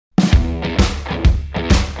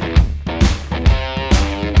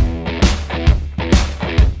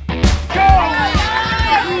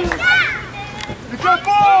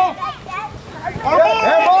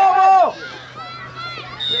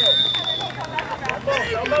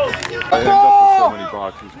I end up with so many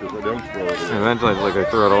boxes because I don't throw it away. Eventually, it's like I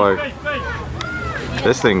throw it away.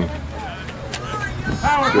 This thing. Goes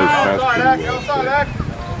past me.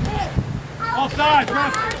 Offside,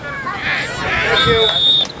 Chris. Thank you.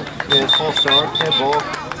 Yeah, false start. Yeah, ball.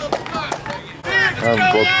 I haven't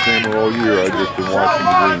bought the camera all year. I've just been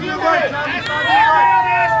watching the game.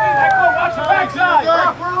 Watch the backside.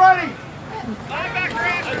 We're ready.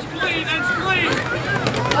 That's clean. That's clean.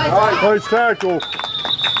 Nice tackle.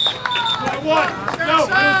 One. No.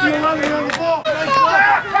 Running on the ball.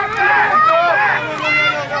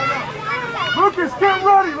 Lucas, get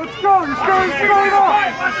ready. Let's go. You're starting straight up.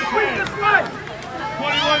 Watch the sweep this way.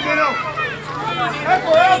 21 middle.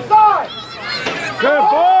 Eckler outside. Good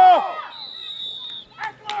ball.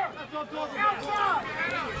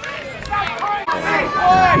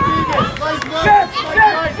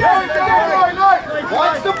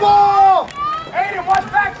 Watch the ball! Aiden, watch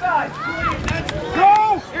backside!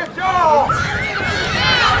 Go! Here, Joe!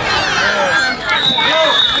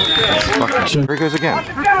 Here it goes again.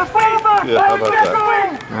 Yeah, how about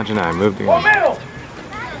that? Imagine I moved the Middle!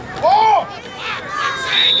 Oh!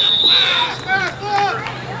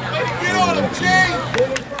 Get on him, Jay!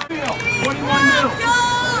 21 middle!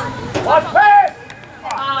 Watch pass!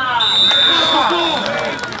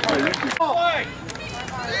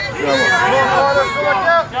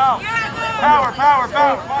 Power.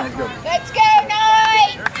 Let's go,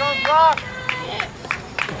 Knight! Here comes Rock.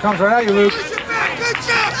 Comes right at you, Luke. Good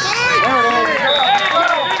job,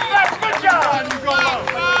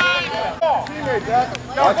 Good job!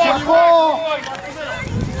 Watch your ball!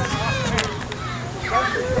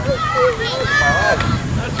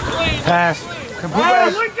 Pass. Get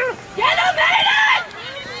him, Aiden!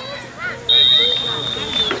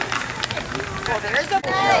 There's a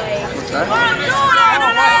play.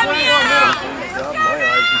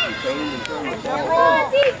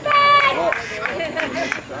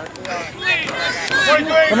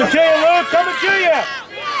 Coming to you, Luke! Coming to you!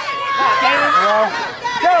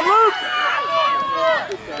 Get him, Luke!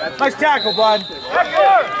 Nice tackle, bud.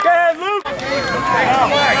 Get ahead, Luke!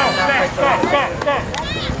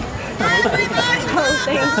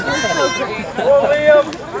 Pull, Liam!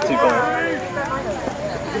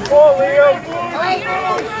 Pull, Liam!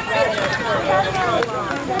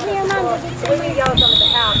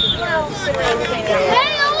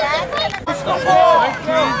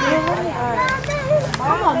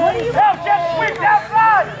 Help, just sweep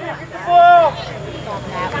outside! Get the ball!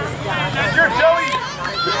 That's your Joey!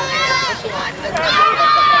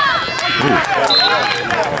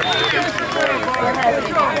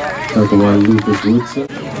 Talk about Lucas Woodson.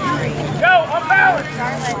 Go, unbalanced!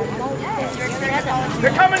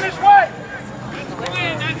 They're coming this way!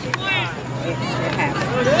 That's clean!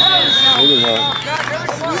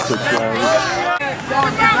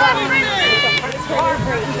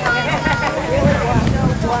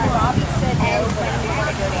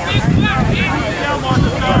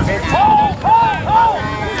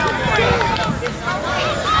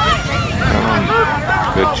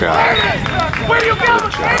 Good job. Where do you go?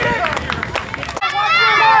 Good job.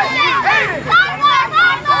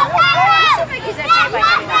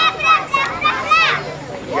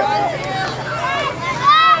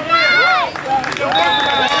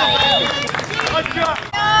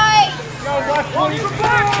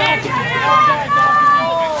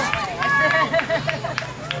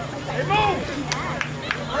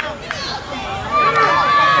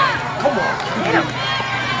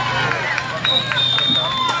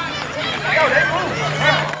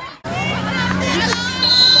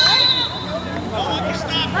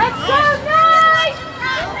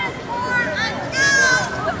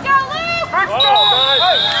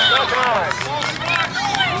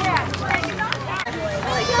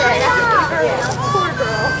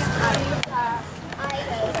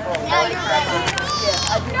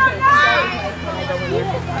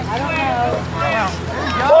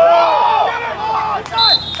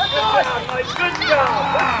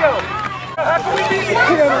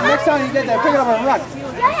 Next time you get there, pick it up and run.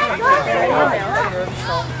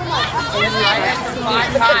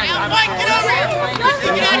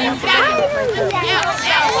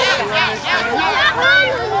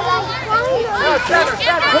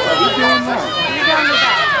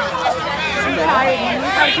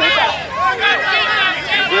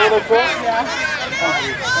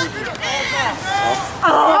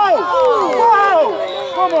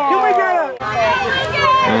 Come on! Can we get it?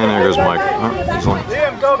 And there goes Mike. Oh, he's on.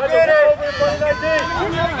 Liam, go get it!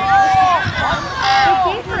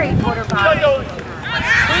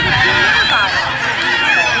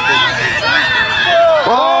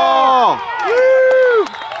 Ball!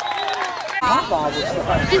 Let's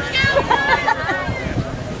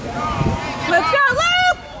go,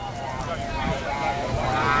 Luke!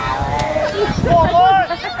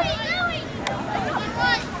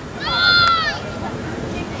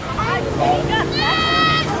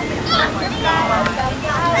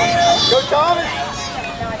 Go, Thomas!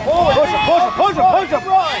 Push him, push him, push him, push him!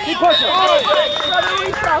 Keep pushing!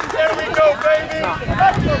 There we go, baby!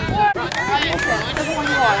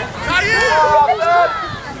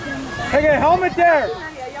 Hey, get a helmet there!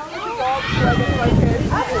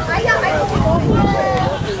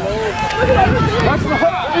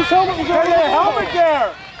 His helmet was over there! Helmet there!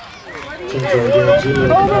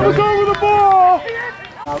 Helmet was over the ball!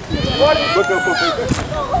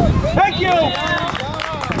 Thank you!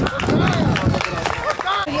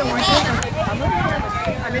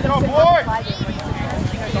 Go, boy!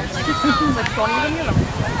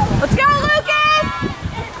 Let's go, Lucas!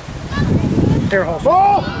 Here, hold.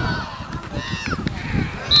 Ball!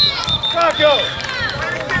 Go!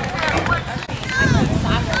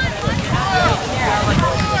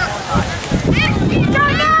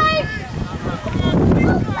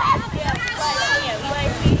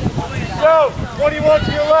 Go! 21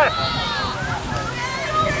 to your left!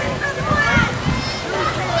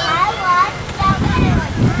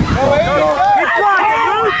 Keep blocking,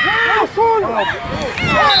 Luke!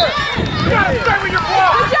 Stay with your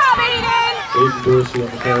block! Good job, Aiden! Aiden Dorsey on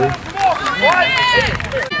the carry.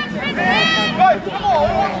 Hey, come on!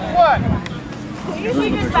 What? You see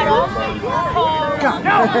this medal?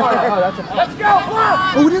 Let's go!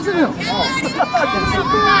 Oh, it isn't him!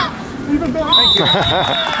 Even better. Thank you.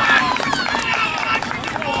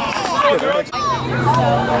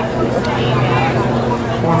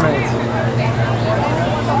 4 minutes.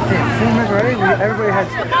 4 minutes already? Everybody has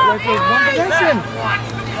one possession.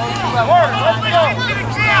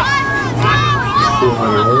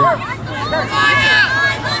 Let's go!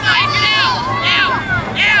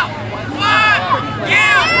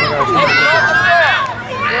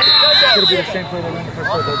 It's going to be the same play that went the first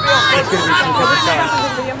quarter. It's going to be some different size.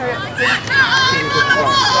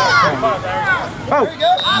 Oh,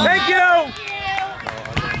 thank you!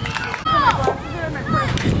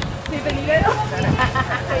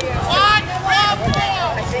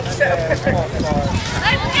 I think so.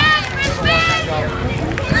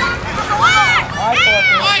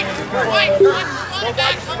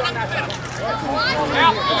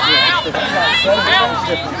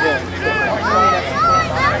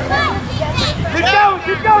 Keep going,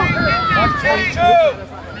 keep going! 1-2-2!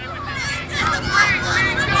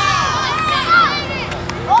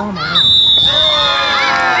 Oh my God.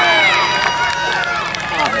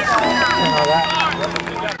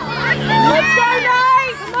 Let's go,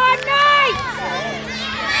 Knight! Come on, Knight!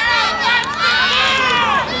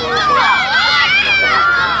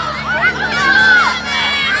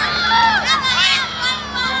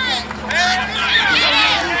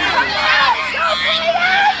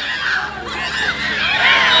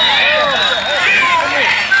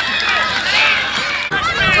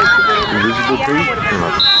 Invisible tree?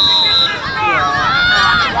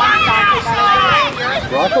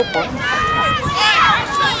 Rocco Pump.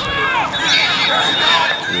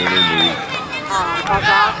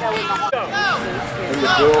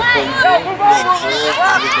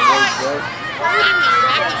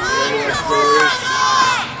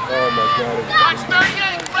 Oh my God.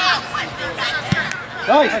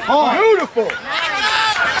 Nice, Paul. Beautiful.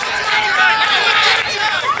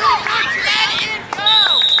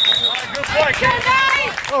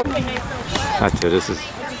 That's it, this is...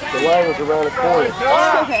 The line was around the corner.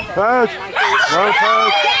 Pass! No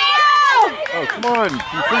pass! Oh, come on! You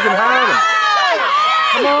freaking had him!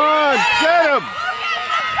 Come on! Get him!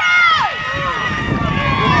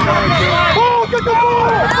 Ball! Get the ball!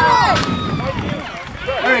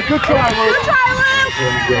 Hey, good try, Luke. Good try, Luke!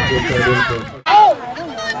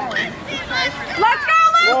 Let's go,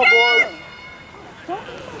 Luke! Come on, boys.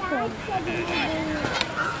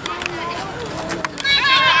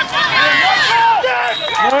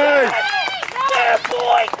 Nice! Yeah,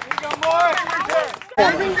 boy!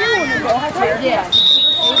 Yeah.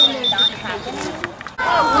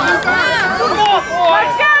 Come on, boy!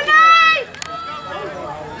 Let's go, Knight!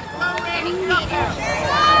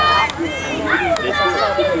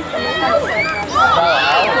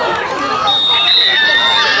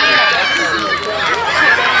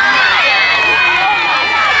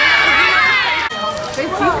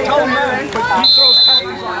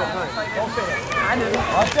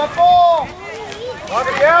 Watch that ball! Lock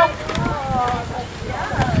it down!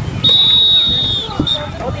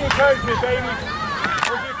 Hold the encouragement, baby!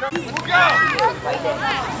 Hold the encouragement. Go!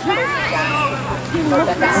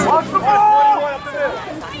 Watch the ball!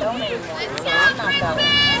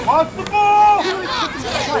 Wants the ball!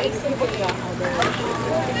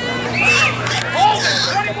 Hold it!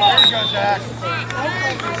 21! Go, Zach!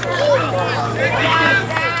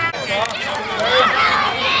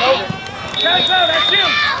 Gotta go, that's you!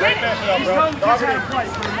 He's telling the kids how to play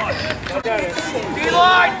pretty much.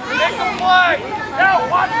 D-line, make them play! Now,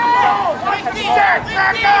 watch the ball! Watch the ball!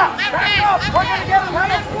 Back up! Back up! We're gonna get him!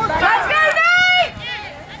 Let's go, Nate!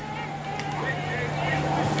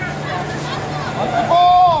 Watch the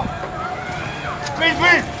ball! Please,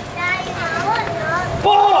 please!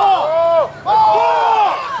 Ball!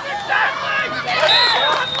 Ball! Exactly!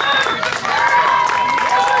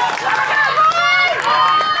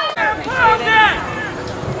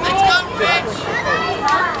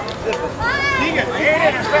 Keegan, get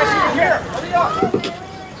in as fast as you can. Hurry up.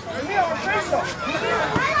 Hurry up, say so.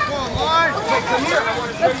 Come on, line. Come here.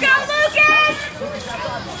 Let's go, Lucas!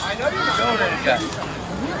 I know you can go there.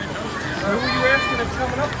 Who are you asking that's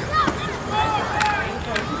coming up here?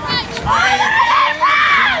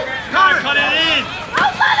 Thomas, cut it in.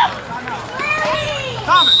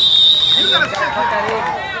 Thomas, you gotta stick with that in.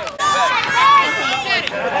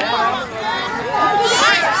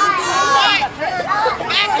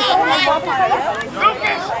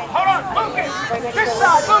 Lucas! Hold on, Lucas! This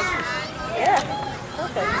side, Lucas! Yeah,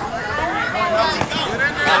 perfect.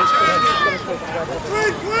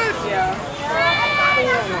 Quick, quick! Yeah.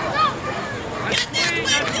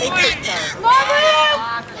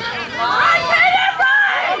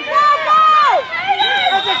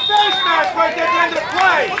 That's a face mask right there at the end of the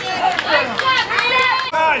play!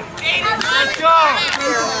 Guys, let's go!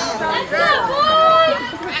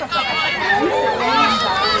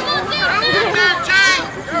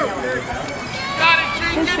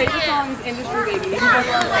 His favorite song is Industry Baby.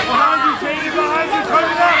 Behind you, Katie, behind you, turn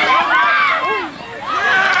it up!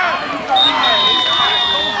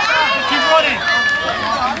 Keep running!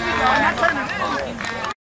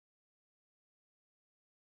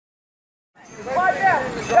 Slide down!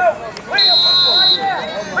 Go! Liam! Slide down!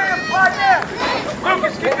 Liam, slide down!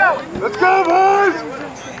 Lucas, keep going! Let's go, boys!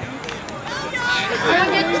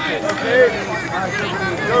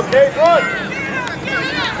 Okay, run!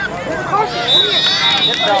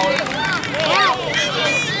 Let's go, run!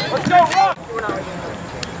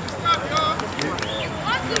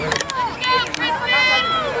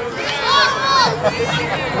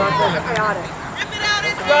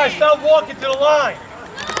 Guys, stop walking to the line.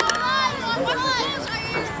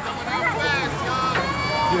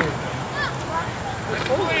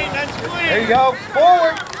 There you go.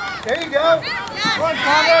 Forward. There you go. Run,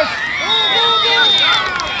 Thomas.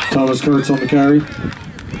 Thomas Kurtz on the carry.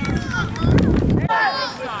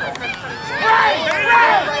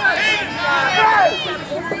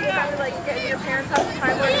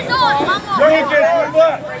 Lucas, move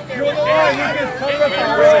up. You're on the line, Lucas. Come up and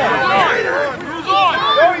run. Who's on?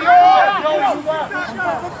 Joey, you're on. Joey, move up.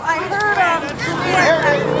 I heard him. Here it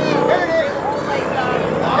is. Here it is.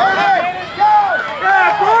 Here it is. Go.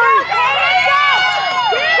 Yeah, Bruce.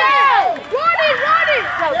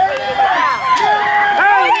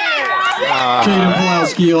 Caden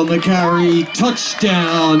Pulowski on the carry.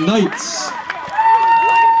 Touchdown, Knights.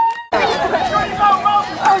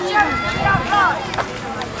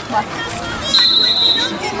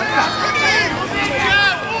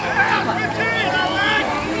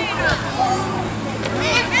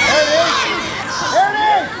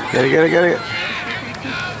 Get it.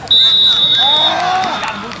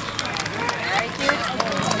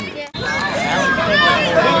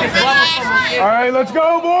 All right, let's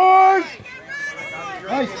go, boys.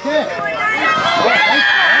 Nice kick.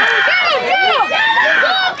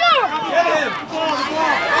 Get him.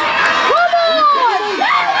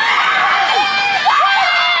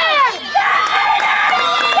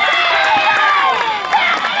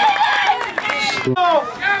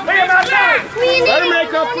 Let him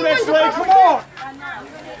make up for that slate. Come on.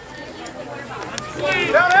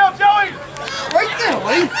 Downhill, Joey. Right there,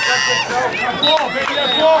 Lee. That ball, baby,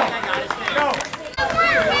 that ball. Go.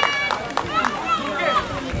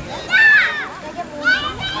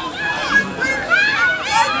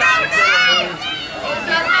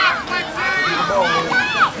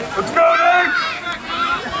 Let's go, Nick.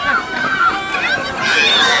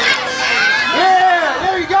 Yeah,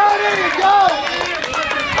 there you go, there you go.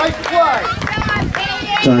 Nice play.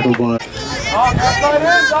 Tackle by. Doc, that's right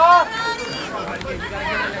in, Doc.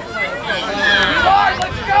 Right,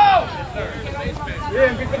 let's go.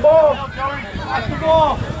 Yeah, get the ball. Watch the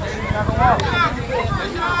ball.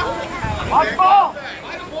 Watch the ball.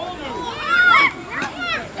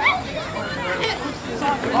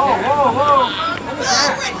 Oh, whoa, whoa.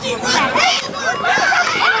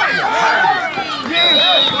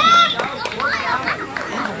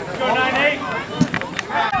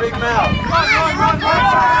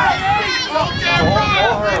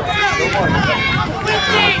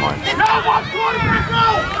 Watch quarterback go!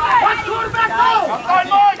 Watch quarterback go! Outside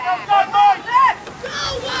Mike! Outside Mike!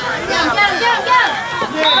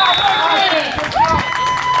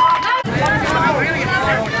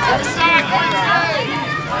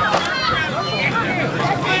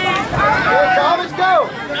 Thomas, go!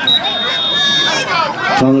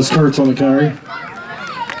 Thomas Kurtz on the carry.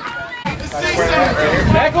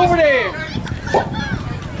 Back over there!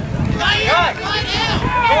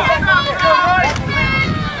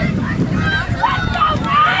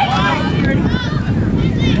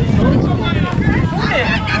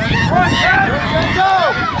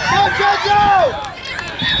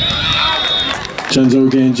 Chenzo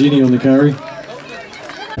Gangini on the carry.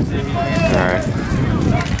 Alright.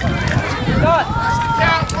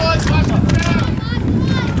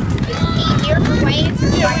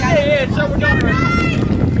 Yeah, so we're done.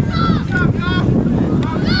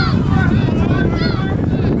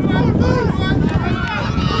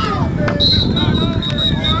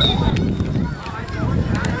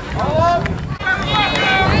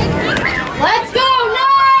 Let's go,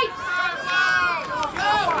 Knights!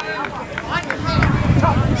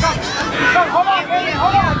 Hold on, baby,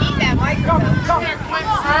 hold on. You don't need that microphone.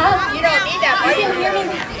 You don't need that microphone. You can hear me.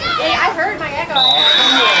 Hey, I heard my echo.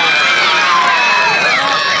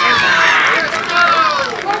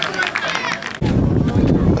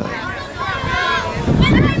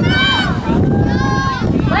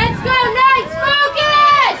 Let's go, Knights!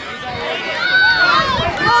 Focus!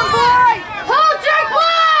 Come on, boys! Hold your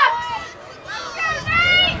blocks!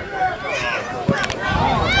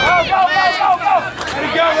 Go, go, go, go, go! Let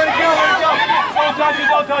it go, let it go, let it go! Don't touch it,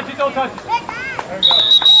 don't touch it, don't touch it! There we go.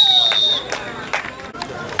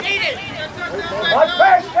 Watch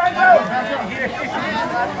pass, Kenzo!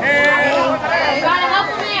 Gotta help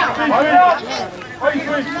him out. Hurry up! Hurry,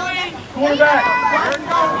 three. Quarterback!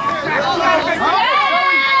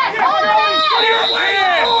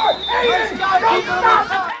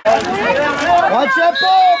 Watch that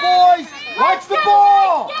ball, boys! Watch the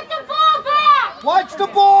ball! Get the ball back! Watch the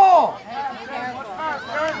ball!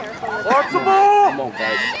 Watch the ball! Come on,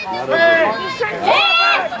 guys. Hey!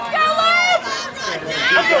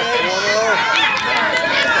 Go, Luke!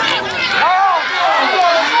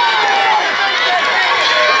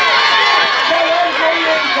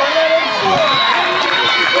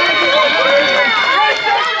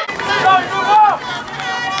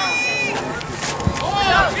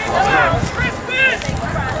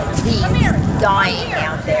 He's dying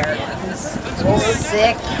out there. He's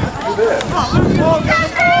sick.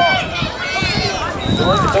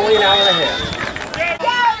 It's only an hour and a half.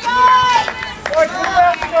 Watch the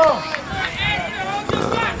ball, go!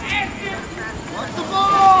 Watch the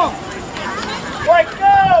ball! Wait,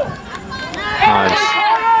 go! Nice.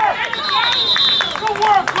 Good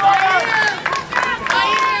work, Brian!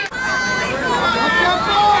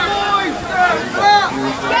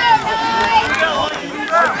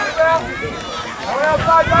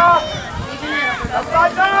 Outside dog!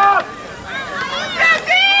 Outside dog!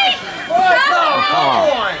 Boy, go! Come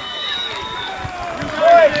on.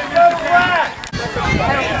 Boy, you go flat!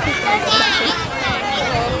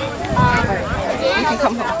 You can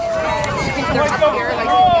come home. They're up here,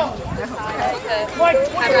 like,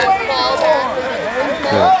 have a ball there.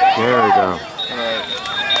 Good. There we go.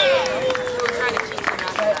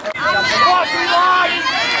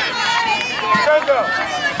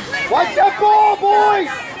 Watch that ball, boys!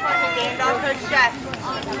 Stand on her chest.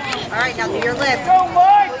 All right, now do your lift. Go,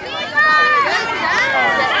 Mike!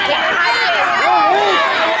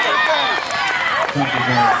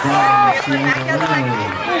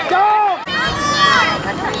 Go!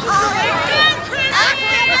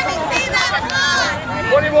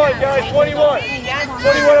 21, guys, 21.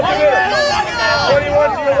 21 up the middle. 21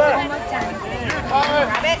 to your left.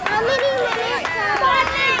 Grab it.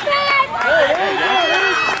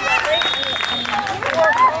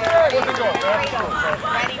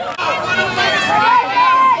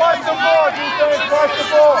 Watch the ball, defense, watch the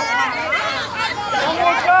ball. One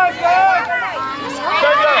more time, guys.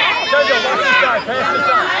 Sergio, watch this side, pass this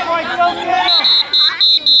side.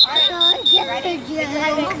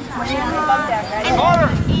 Harder.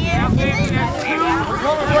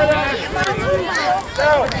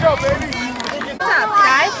 Now, let's go, baby. What's up,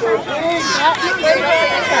 guys?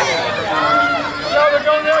 Yo, they're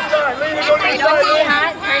going the outside. Lena, go to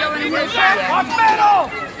the side. Watch middle.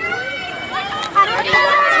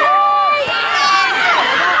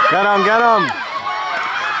 Get him, get him.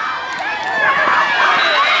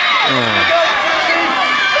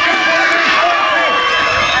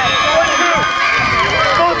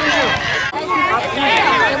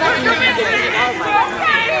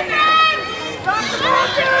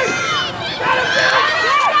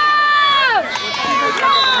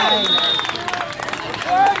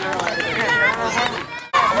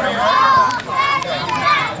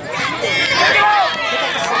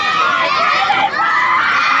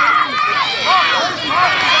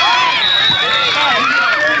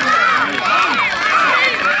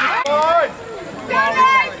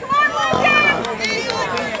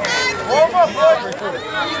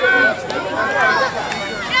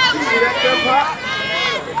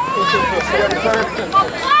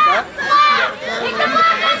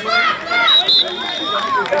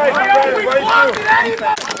 I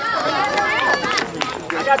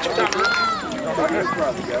got you, Tom.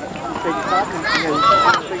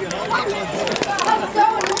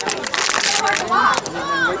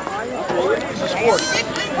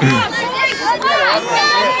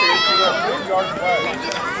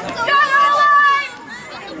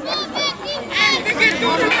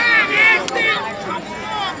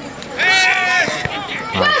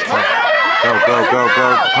 Go.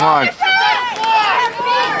 Come on.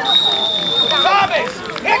 Thomas,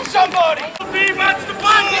 hit somebody. That's the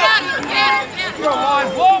ball. Come on,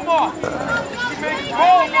 one more. Pick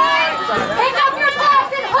up your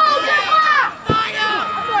blocks and hold your block!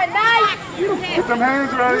 Good, nice! Get some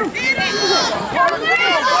hands ready.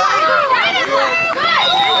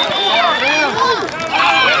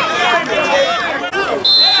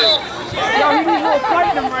 Yo, he needs a little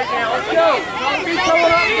fighting him right now. Let's go.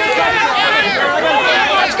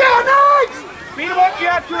 Let's go, Knights! Beat him up, you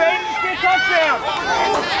have to aim and get a touchdown.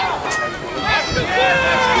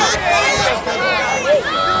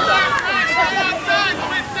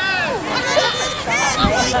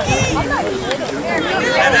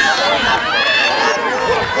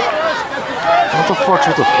 What the fuck's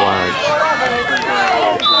with the flag?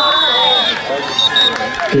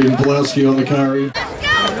 Caden Pulaski on the carry.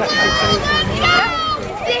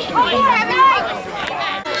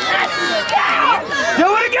 Do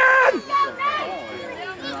it again!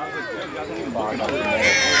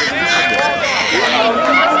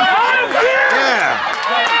 Yeah!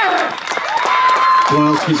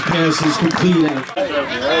 Pulaski's pass is completed.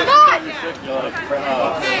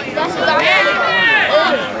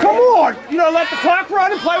 Come on! You don't let the clock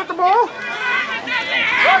run and play with the ball?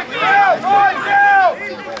 Right now!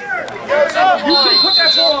 You can put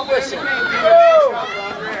that ball on whistle.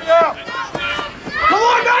 Come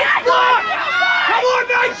on, Knights, block! Come on,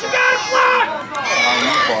 Knights, you got to block!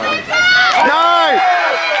 Nice!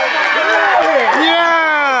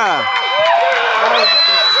 Yeah!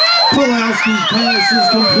 Pulaski's pass is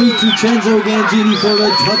complete to Cenzo Gangini for the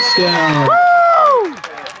touchdown.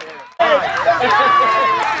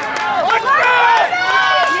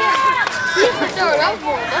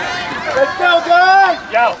 Let's go, guys!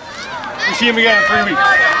 Yo, you see him again in 3 weeks.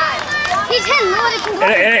 He's hitting more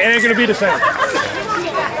than It ain't gonna be the same.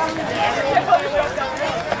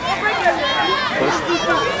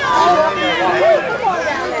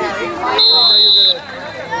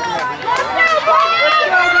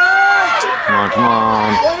 Come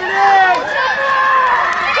on.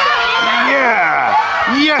 Yeah!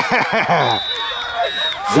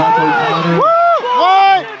 Zach O'Connor.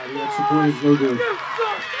 What? The extra point is no good.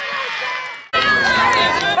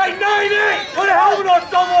 Hey, 9-8! Put a helmet on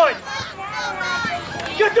someone!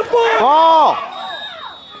 Get the ball! Ball!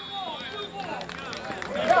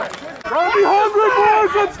 Gotta be hungry,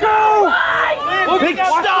 boys. Let's go. Big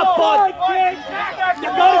stop, bud! You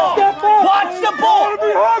gotta step up! Watch the ball! Gotta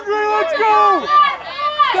be hungry. Let's go.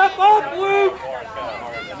 Step up, Luke!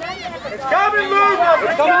 It's coming, Luke.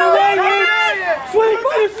 It's coming your way, Luke! Sweep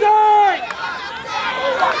to the side!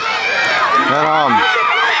 Get him.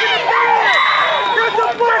 Get the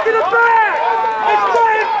flag in the back! It's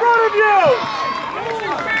right in front of you!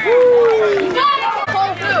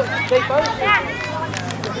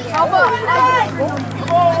 Come on, Ryan,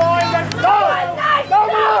 let's go!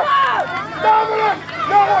 Dominic!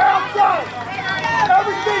 Nowhere outside!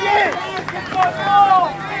 Everything in!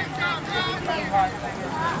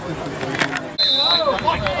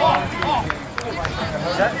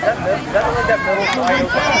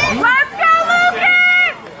 Let's go,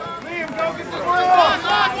 Lucas! Liam, go get the ball!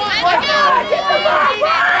 Get the ball,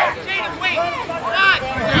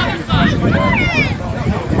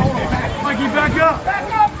 Mikey, back up!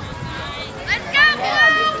 Let's go,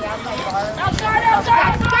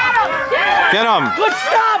 outside! Get him. Good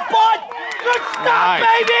stop, bud! Good stop, Nice.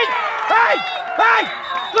 baby! Hey!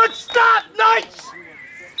 Good stop, Knights!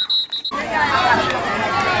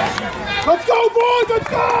 Let's go, boys! Let's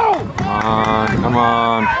go! Come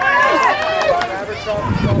on.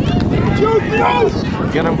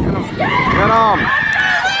 Get him.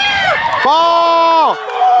 Ball!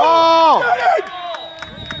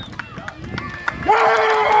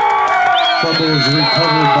 Fumble is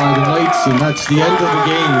recovered by the Knights, and that's the end of the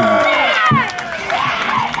game.